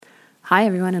Hi,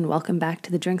 everyone, and welcome back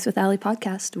to the Drinks with Allie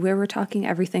podcast, where we're talking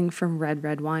everything from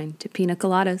red wine to pina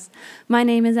coladas. My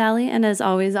name is Allie, and as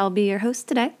always, I'll be your host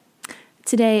today.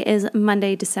 Today is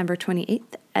Monday, December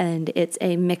 28th, and it's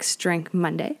a mixed drink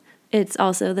Monday. It's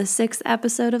also the 6th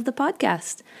episode of the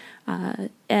podcast.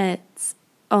 It's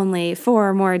only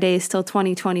 4 more days till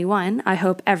 2021. I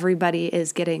hope everybody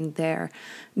is getting their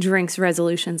drinks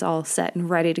resolutions all set and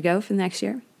ready to go for the next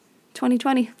year.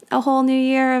 2020, a whole new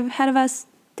year ahead of us.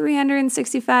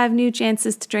 365 new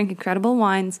chances to drink incredible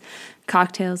wines,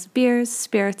 cocktails, beers,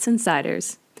 spirits, and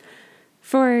ciders.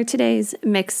 For today's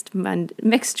Mixed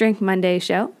Drink Monday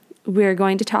show, we're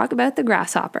going to talk about the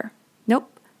grasshopper.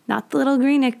 Nope, not the little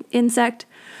green insect,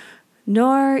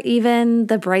 nor even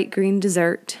the bright green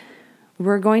dessert.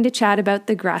 We're going to chat about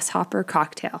the grasshopper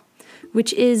cocktail,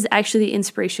 which is actually the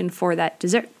inspiration for that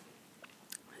dessert.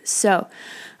 So,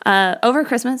 over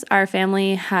Christmas, our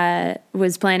family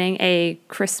was planning a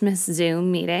Christmas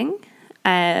Zoom meeting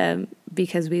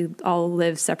because we all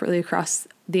live separately across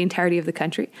the entirety of the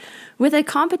country, with a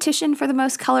competition for the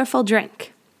most colorful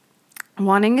drink.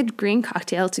 Wanting a green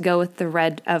cocktail to go with the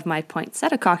red of my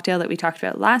poinsettia cocktail that we talked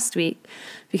about last week,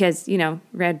 because,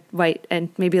 red, white, and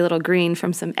maybe a little green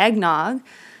from some eggnog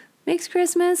makes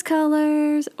Christmas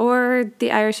colors, or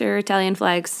the Irish or Italian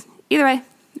flags. Either way,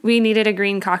 we needed a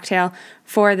green cocktail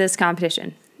for this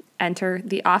competition. Enter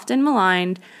the often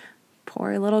maligned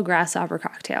poor little grasshopper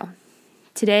cocktail.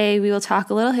 Today, we will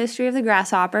talk a little history of the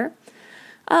grasshopper,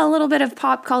 a little bit of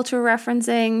pop culture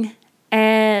referencing,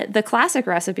 and the classic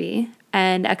recipe,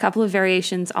 and a couple of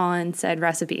variations on said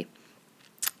recipe.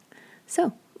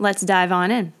 So, let's dive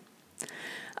on in.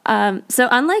 So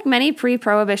unlike many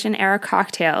pre-Prohibition era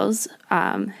cocktails,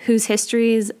 whose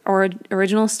histories or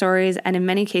original stories and in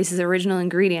many cases original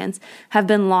ingredients have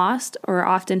been lost or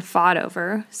often fought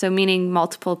over, so meaning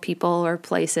multiple people or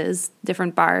places,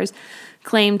 different bars,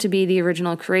 claim to be the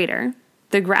original creator,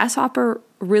 the grasshopper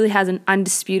really has an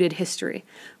undisputed history,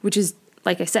 which is,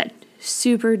 like I said,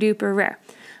 super duper rare.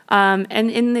 And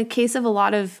in the case of a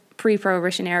lot of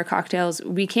pre-Prohibition era cocktails,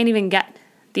 we can't even get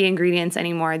the ingredients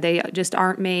anymore. They just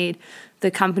aren't made.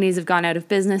 The companies have gone out of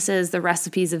businesses. The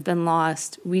recipes have been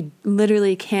lost. We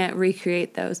literally can't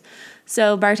recreate those.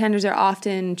 So bartenders are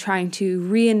often trying to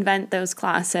reinvent those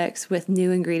classics with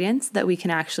new ingredients that we can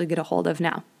actually get a hold of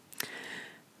now.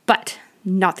 But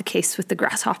not the case with the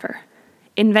grasshopper.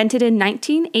 Invented in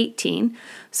 1918,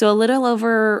 so a little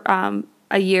over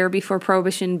a year before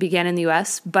Prohibition began in the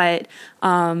U.S., but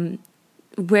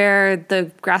where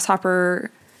the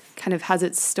grasshopper kind of has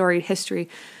its storied history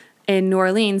in New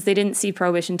Orleans, they didn't see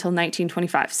Prohibition until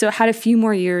 1925. So it had a few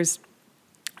more years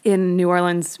in New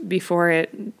Orleans before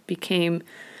it became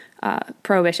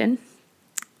Prohibition.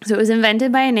 So it was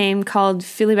invented by a name called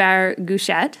Philibert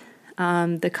Gouchet.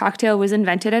 The cocktail was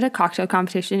invented at a cocktail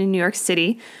competition in New York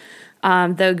City,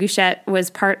 though Gouchet was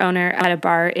part owner at a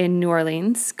bar in New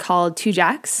Orleans called Two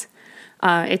Jacks.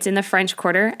 It's in the French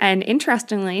Quarter, and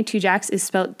interestingly, Two Jacks is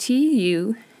spelled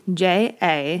TUJAGUE''S.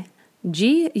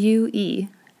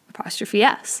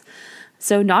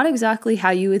 So not exactly how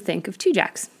you would think of Two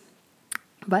Jacks,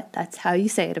 but that's how you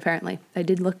say it apparently. I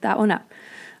did look that one up.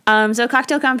 So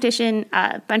cocktail competition,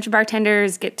 a bunch of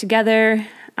bartenders get together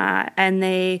and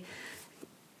they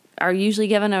are usually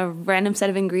given a random set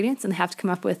of ingredients and they have to come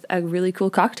up with a really cool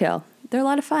cocktail. They're a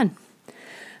lot of fun.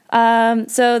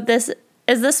 So this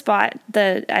is the spot,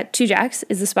 at Two Jacks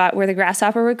is the spot where the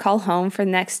grasshopper would call home for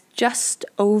the next just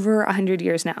over 100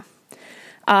 years now.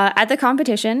 At the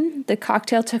competition, the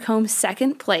cocktail took home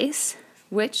second place,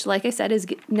 which, like I said, is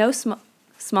no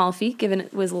small feat, given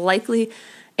it was likely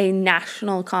a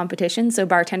national competition, so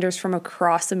bartenders from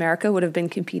across America would have been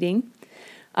competing.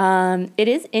 It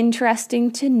is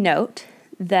interesting to note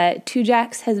that Two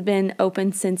Jacks has been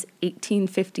open since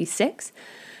 1856,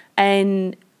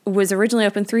 and was originally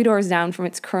open 3 doors down from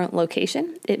its current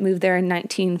location. It moved there in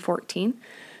 1914.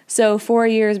 So 4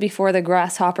 years before the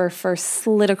grasshopper first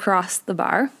slid across the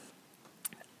bar.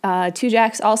 Two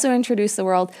Jacks also introduced the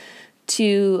world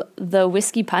to the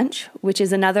whiskey punch, which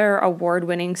is another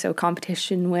award-winning, so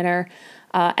competition winner,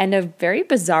 and a very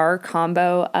bizarre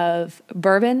combo of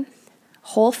bourbon,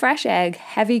 whole fresh egg,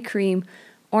 heavy cream,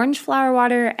 orange flower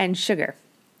water, and sugar.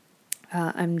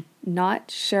 I'm not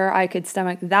sure I could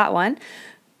stomach that one,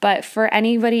 but for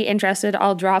anybody interested,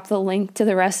 I'll drop the link to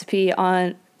the recipe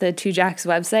on the Two Jacks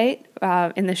website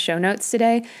in the show notes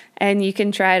today, and you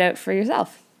can try it out for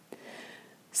yourself.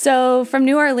 So from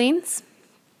New Orleans,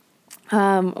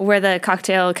 where the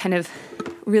cocktail kind of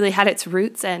really had its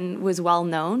roots and was well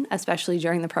known, especially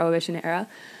during the Prohibition era,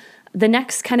 the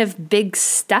next kind of big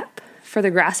step for the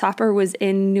grasshopper was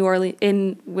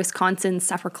in Wisconsin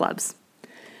supper clubs.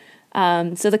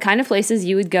 So the kind of places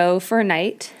you would go for a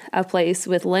night, a place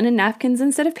with linen napkins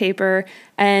instead of paper,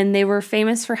 and they were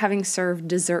famous for having served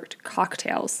dessert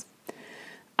cocktails.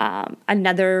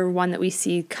 Another one that we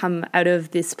see come out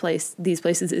of these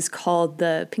places is called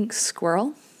the Pink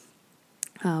Squirrel,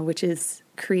 which is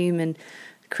cream and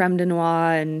creme de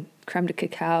noix and creme de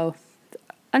cacao.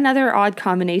 Another odd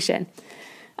combination.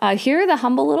 Here, the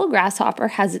humble little grasshopper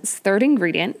has its third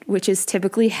ingredient, which is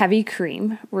typically heavy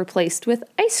cream replaced with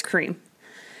ice cream.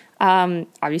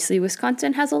 Obviously,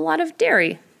 Wisconsin has a lot of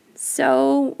dairy,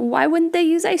 so why wouldn't they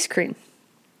use ice cream?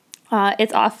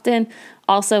 It's often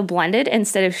also blended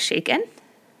instead of shaken,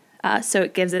 so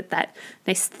it gives it that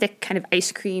nice thick kind of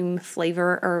ice cream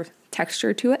flavor or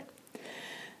texture to it.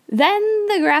 Then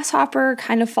the grasshopper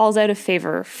kind of falls out of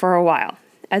favor for a while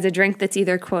as a drink that's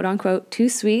either quote unquote too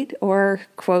sweet or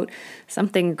quote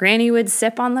something Granny would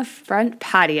sip on the front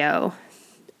patio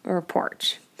or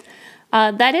porch.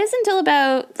 That is until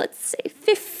about, let's say,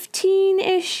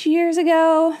 15-ish years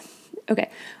ago. Okay,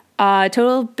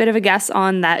 total bit of a guess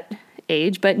on that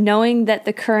age, but knowing that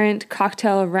the current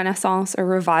cocktail renaissance or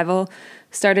revival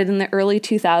started in the early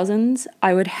 2000s,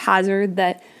 I would hazard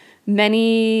that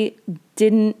many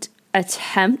didn't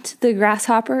attempt the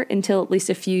grasshopper until at least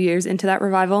a few years into that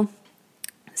revival.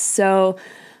 So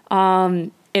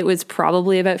it was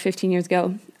probably about 15 years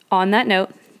ago. On that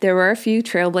note, there were a few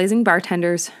trailblazing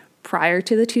bartenders prior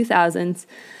to the 2000s,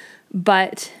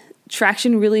 but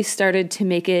traction really started to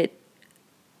make it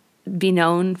be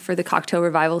known for the cocktail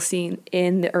revival scene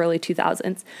in the early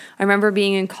 2000s. I remember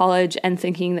being in college and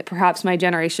thinking that perhaps my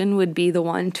generation would be the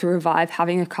one to revive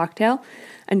having a cocktail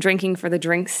and drinking for the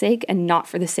drink's sake and not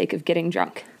for the sake of getting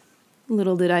drunk.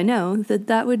 Little did I know that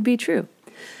that would be true.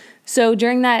 So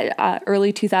during that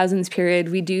early 2000s period,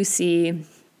 we do see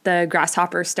the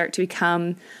grasshopper start to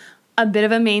become a bit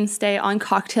of a mainstay on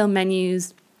cocktail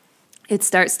menus. It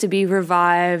starts to be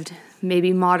revived,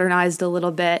 maybe modernized a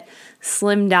little bit,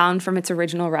 slimmed down from its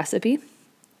original recipe.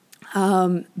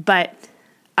 But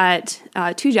at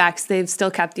Two Jacks, they've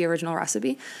still kept the original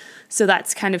recipe. So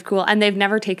that's kind of cool. And they've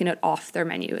never taken it off their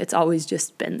menu. It's always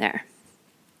just been there.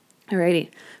 Alrighty.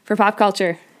 For pop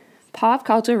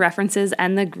culture references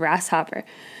and the grasshopper.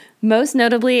 Most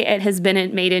notably, it has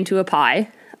been made into a pie.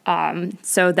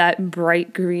 So that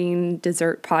bright green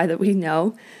dessert pie that we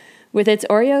know, with its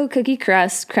Oreo cookie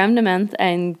crust, creme de menthe,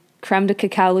 and creme de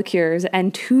cacao liqueurs,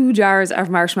 and 2 jars of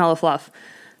marshmallow fluff,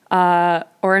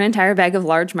 or an entire bag of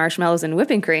large marshmallows and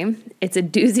whipping cream. It's a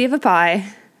doozy of a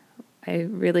pie. I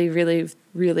really, really,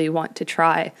 really want to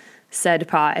try said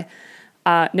pie.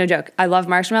 No joke. I love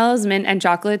marshmallows, mint, and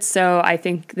chocolates, so I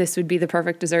think this would be the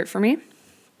perfect dessert for me.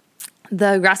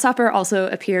 The grasshopper also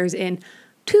appears in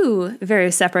 2 very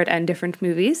separate and different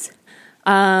movies.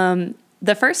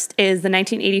 The first is the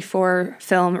 1984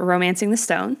 film Romancing the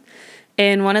Stone.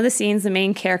 In one of the scenes, the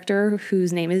main character,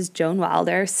 whose name is Joan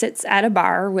Wilder, sits at a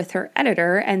bar with her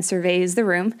editor and surveys the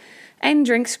room and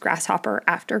drinks grasshopper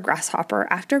after grasshopper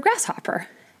after grasshopper.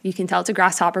 You can tell it's a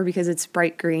grasshopper because it's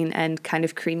bright green and kind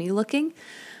of creamy looking,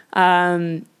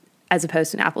 as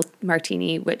opposed to an apple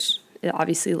martini, which it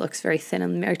obviously looks very thin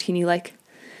and martini-like.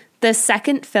 The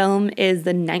second film is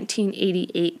the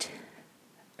 1998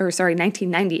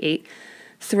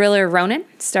 thriller Ronin,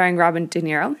 starring Robert De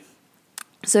Niro.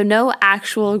 So no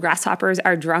actual grasshoppers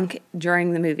are drunk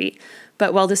during the movie,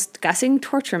 but while discussing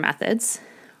torture methods,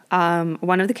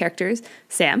 one of the characters,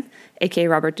 Sam, aka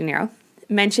Robert De Niro,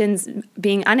 mentions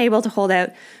being unable to hold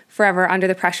out forever under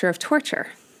the pressure of torture.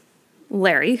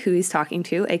 Larry, who he's talking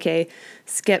to, aka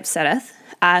Skip Sedeth,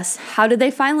 asks, "How did they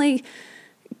finally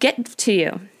get to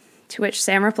you?" To which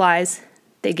Sam replies,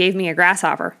 "They gave me a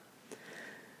grasshopper."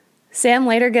 Sam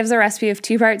later gives a recipe of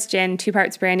 2 parts gin, 2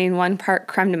 parts brandy, and 1 part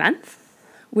creme de menthe,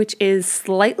 which is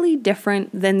slightly different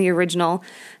than the original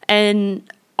and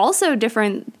also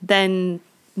different than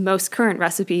most current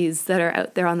recipes that are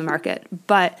out there on the market.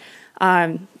 But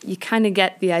you kind of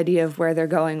get the idea of where they're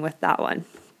going with that one.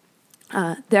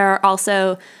 There are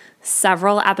also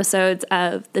several episodes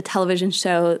of the television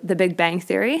show The Big Bang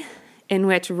Theory, in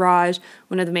which Raj,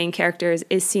 one of the main characters,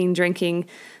 is seen drinking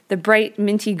the bright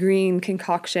minty green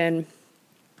concoction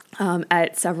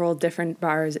at several different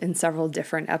bars in several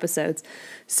different episodes.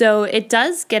 So it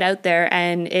does get out there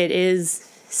and it is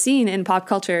seen in pop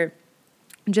culture.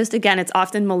 Just again, it's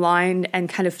often maligned and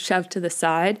kind of shoved to the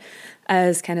side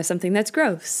as kind of something that's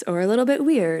gross or a little bit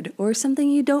weird or something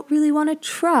you don't really want to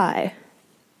try.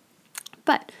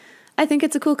 But I think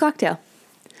it's a cool cocktail.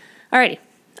 Alrighty,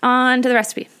 on to the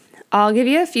recipe. I'll give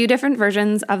you a few different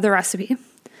versions of the recipe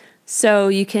so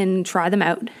you can try them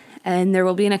out, and there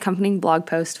will be an accompanying blog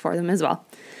post for them as well.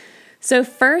 So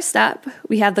first up,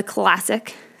 we have the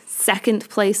classic second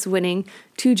place winning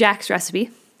 2 Jacks recipe.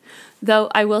 Though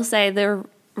I will say their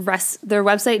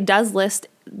website does list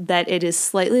that it is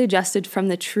slightly adjusted from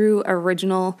the true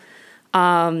original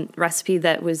recipe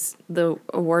that was the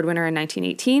award winner in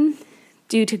 1918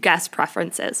 due to guest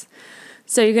preferences.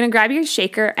 So you're going to grab your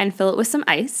shaker and fill it with some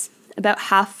ice, about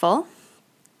half full,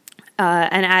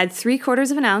 and add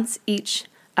 3/4 of an ounce each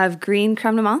of green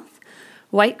creme de menthe,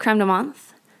 white creme de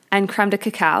menthe, and creme de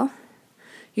cacao.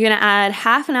 You're going to add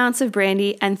half an ounce of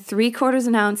brandy and 3/4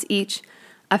 an ounce each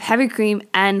of heavy cream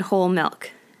and whole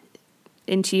milk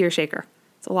into your shaker.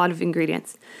 It's a lot of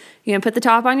ingredients. You're going to put the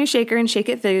top on your shaker and shake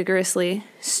it vigorously,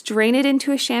 strain it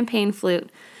into a champagne flute,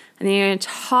 and then you're going to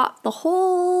top the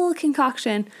whole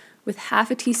concoction with half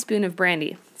a teaspoon of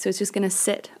brandy. So it's just going to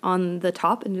sit on the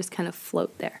top and just kind of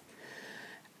float there.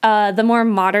 The more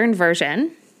modern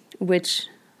version, which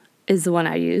is the one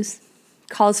I use,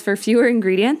 calls for fewer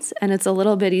ingredients and it's a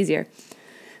little bit easier.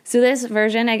 So this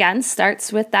version, again,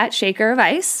 starts with that shaker of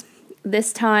ice.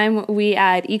 This time we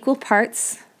add equal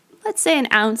parts, let's say an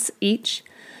ounce each,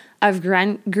 of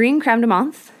green creme de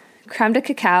menthe, creme de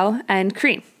cacao, and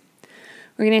cream.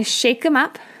 We're going to shake them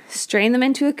up, strain them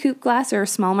into a coupe glass or a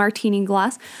small martini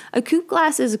glass. A coupe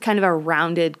glass is kind of a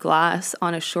rounded glass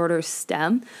on a shorter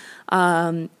stem.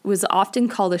 Was often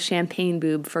called a champagne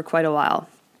boob for quite a while,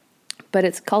 but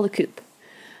it's called a coupe.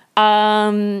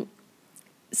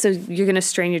 So you're going to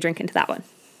strain your drink into that one.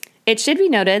 It should be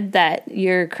noted that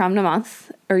your creme de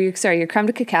menthe, your creme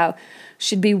de cacao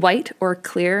should be white or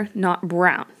clear, not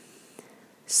brown.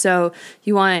 So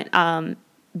you want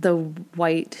the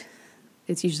white,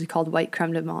 it's usually called white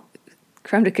creme de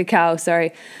cacao,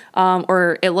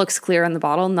 or it looks clear on the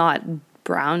bottle, not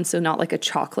brown, so not like a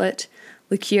chocolate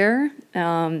liqueur,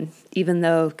 even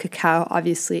though cacao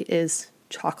obviously is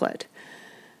chocolate.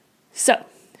 So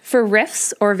for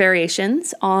riffs or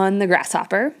variations on the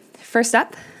grasshopper, first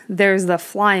up, there's the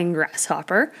flying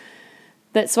grasshopper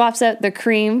that swaps out the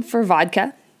cream for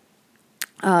vodka.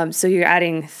 So you're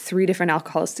adding 3 different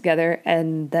alcohols together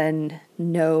and then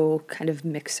no kind of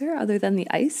mixer other than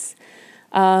the ice.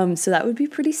 So that would be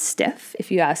pretty stiff if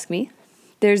you ask me.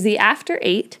 There's the After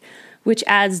 8, which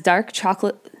adds dark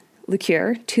chocolate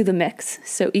liqueur to the mix.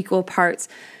 So equal parts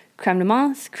creme de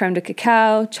menthe, creme de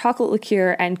cacao, chocolate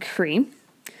liqueur, and cream.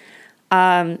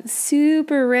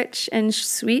 Super rich and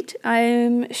sweet,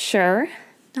 I'm sure.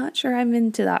 Not sure I'm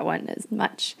into that one as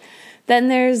much. Then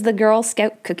there's the Girl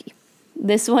Scout cookie.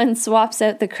 This one swaps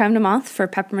out the creme de menthe for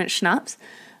peppermint schnapps,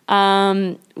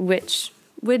 which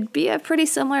would be a pretty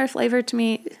similar flavor to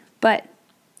me, but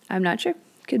I'm not sure.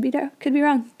 Could be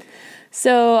wrong.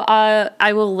 So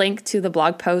I will link to the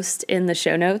blog post in the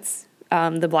show notes.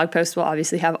 The blog post will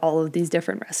obviously have all of these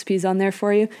different recipes on there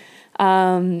for you.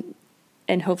 And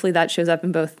hopefully that shows up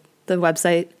in both the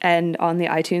website and on the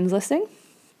iTunes listing.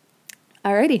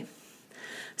 Alrighty.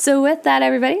 So with that,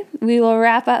 everybody, we will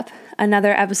wrap up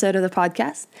another episode of the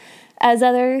podcast.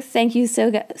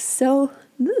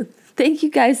 Thank you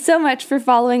guys so much for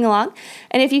following along.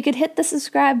 And if you could hit the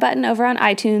subscribe button over on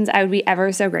iTunes, I would be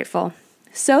ever so grateful.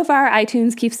 So far,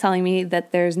 iTunes keeps telling me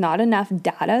that there's not enough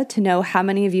data to know how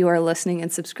many of you are listening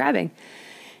and subscribing.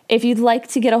 If you'd like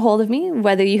to get a hold of me,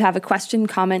 whether you have a question,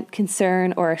 comment,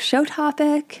 concern, or a show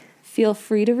topic, feel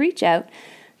free to reach out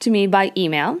to me by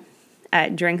email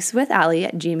at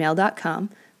drinkswithally@gmail.com.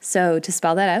 So to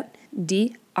spell that out,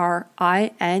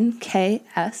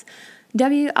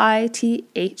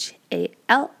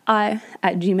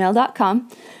 DRINKSWITHALI@gmail.com,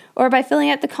 or by filling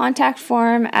out the contact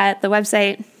form at the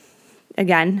website,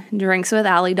 again,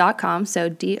 drinkswithally.com, so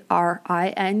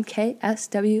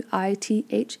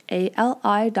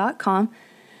DRINKSWITHALI.com.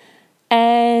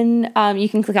 And you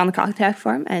can click on the contact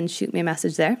form and shoot me a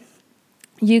message there.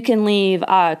 You can leave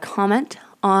a comment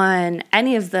on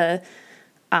any of the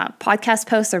podcast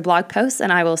posts or blog posts,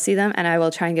 and I will see them, and I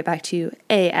will try and get back to you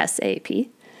ASAP.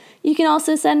 You can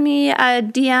also send me a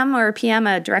DM or a PM,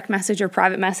 a direct message or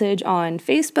private message on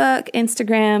Facebook,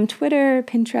 Instagram, Twitter,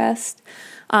 Pinterest.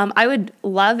 I would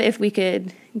love if we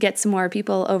could get some more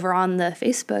people over on the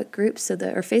Facebook group,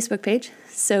 or Facebook page,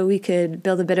 so we could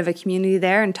build a bit of a community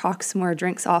there and talk some more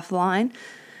drinks offline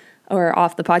or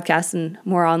off the podcast and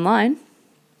more online.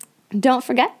 Don't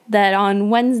forget that on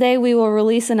Wednesday we will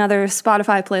release another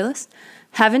Spotify playlist.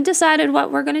 Haven't decided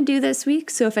what we're going to do this week,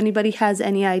 so if anybody has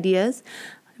any ideas,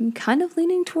 I'm kind of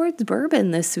leaning towards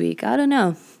bourbon this week. I don't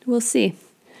know. We'll see.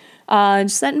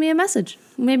 Just send me a message.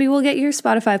 Maybe we'll get your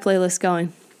Spotify playlist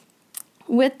going.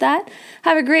 With that,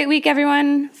 have a great week,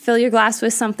 everyone. Fill your glass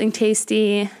with something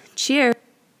tasty. Cheers.